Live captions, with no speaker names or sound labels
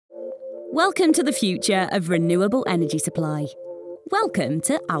Welcome to the future of renewable energy supply. Welcome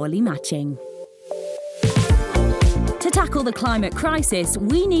to Hourly Matching. To tackle the climate crisis,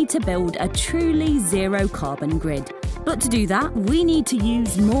 we need to build a truly zero-carbon grid. But to do that, we need to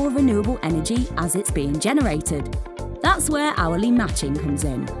use more renewable energy as it's being generated. That's where Hourly Matching comes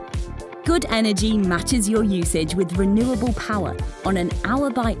in. Good Energy matches your usage with renewable power on an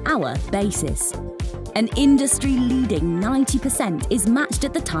hour-by-hour basis. An industry-leading 90% is matched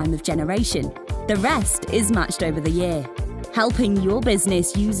at the time of generation. The rest is matched over the year, helping your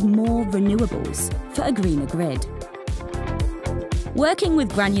business use more renewables for a greener grid. Working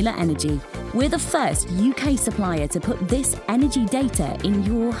with Granular Energy, we're the first UK supplier to put this energy data in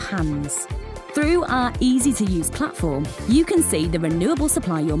your hands. Through our easy-to-use platform, you can see the renewable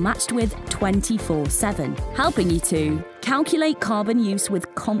supply you're matched with 24/7, helping you to calculate carbon use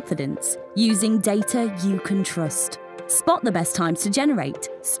with confidence, using data you can trust, spot the best times to generate,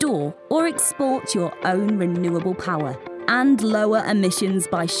 store or export your own renewable power, and lower emissions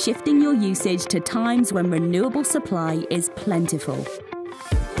by shifting your usage to times when renewable supply is plentiful.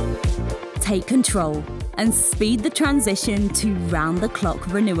 Take control and speed the transition to round-the-clock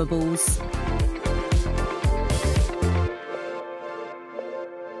renewables.